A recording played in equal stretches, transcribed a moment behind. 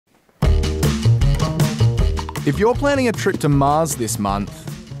If you're planning a trip to Mars this month,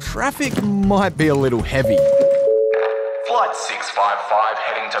 traffic might be a little heavy. Flight 655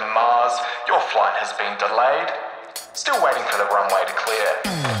 heading to Mars. Your flight has been delayed. Still waiting for the runway to clear.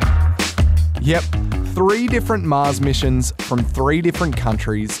 Yep, 3 different Mars missions from 3 different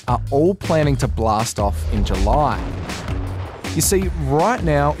countries are all planning to blast off in July. You see, right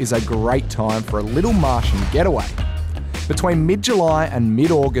now is a great time for a little Martian getaway. Between mid-July and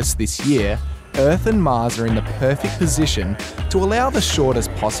mid-August this year, Earth and Mars are in the perfect position to allow the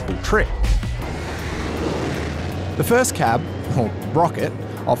shortest possible trip. The first cab, or rocket,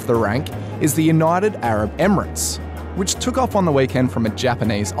 off the rank is the United Arab Emirates, which took off on the weekend from a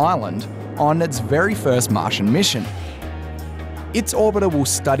Japanese island on its very first Martian mission. Its orbiter will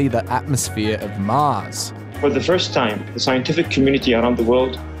study the atmosphere of Mars. For the first time, the scientific community around the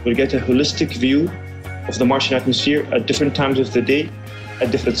world will get a holistic view of the Martian atmosphere at different times of the day,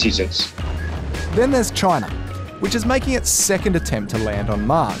 at different seasons. Then there's China, which is making its second attempt to land on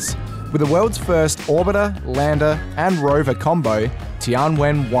Mars, with the world's first orbiter, lander and rover combo,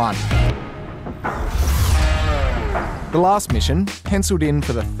 Tianwen-1. The last mission, penciled in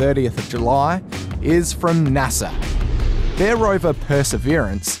for the 30th of July, is from NASA. Their rover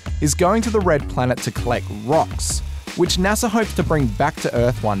Perseverance is going to the Red Planet to collect rocks, which NASA hopes to bring back to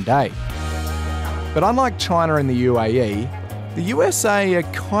Earth one day. But unlike China and the UAE, the USA are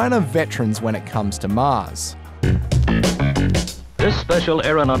kind of veterans when it comes to Mars. This special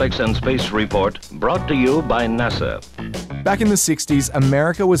Aeronautics and Space Report brought to you by NASA. Back in the 60s,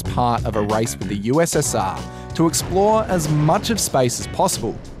 America was part of a race with the USSR to explore as much of space as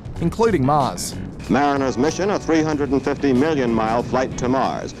possible, including Mars. Mariner's mission, a 350 million mile flight to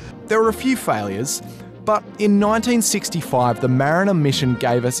Mars. There were a few failures, but in 1965, the Mariner mission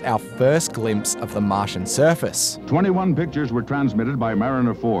gave us our first glimpse of the Martian surface. 21 pictures were transmitted by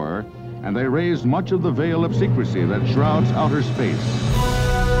Mariner 4, and they raised much of the veil of secrecy that shrouds outer space.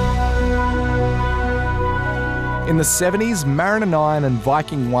 In the 70s, Mariner 9 and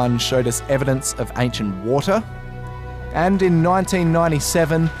Viking 1 showed us evidence of ancient water. And in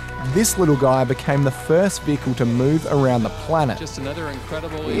 1997, this little guy became the first vehicle to move around the planet, just another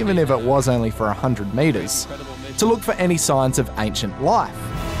incredible, even if it was only for 100 metres, to look for any signs of ancient life.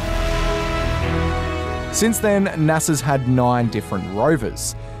 Since then, NASA's had 9 different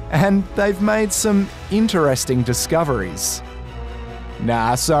rovers, and they've made some interesting discoveries.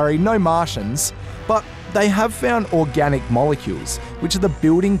 Nah, sorry, no Martians, but they have found organic molecules, which are the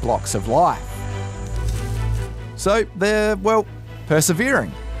building blocks of life. So they're, well,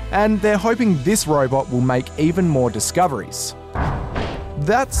 persevering, and they're hoping this robot will make even more discoveries.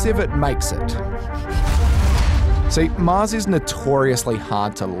 That's if it makes it. See, Mars is notoriously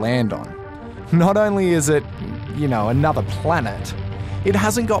hard to land on. Not only is it, another planet, it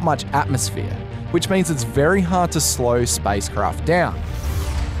hasn't got much atmosphere, which means it's very hard to slow spacecraft down.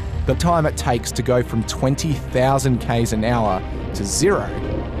 The time it takes to go from 20,000 k's an hour to 0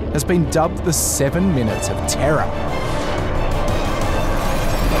 has been dubbed the 7 minutes of terror.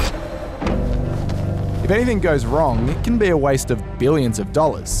 If anything goes wrong, it can be a waste of billions of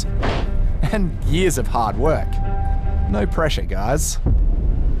dollars. And years of hard work. No pressure, guys.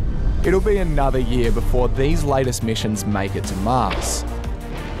 It'll be another year before these latest missions make it to Mars.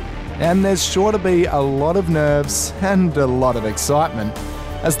 And there's sure to be a lot of nerves and a lot of excitement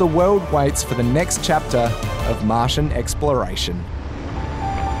as the world waits for the next chapter of Martian exploration.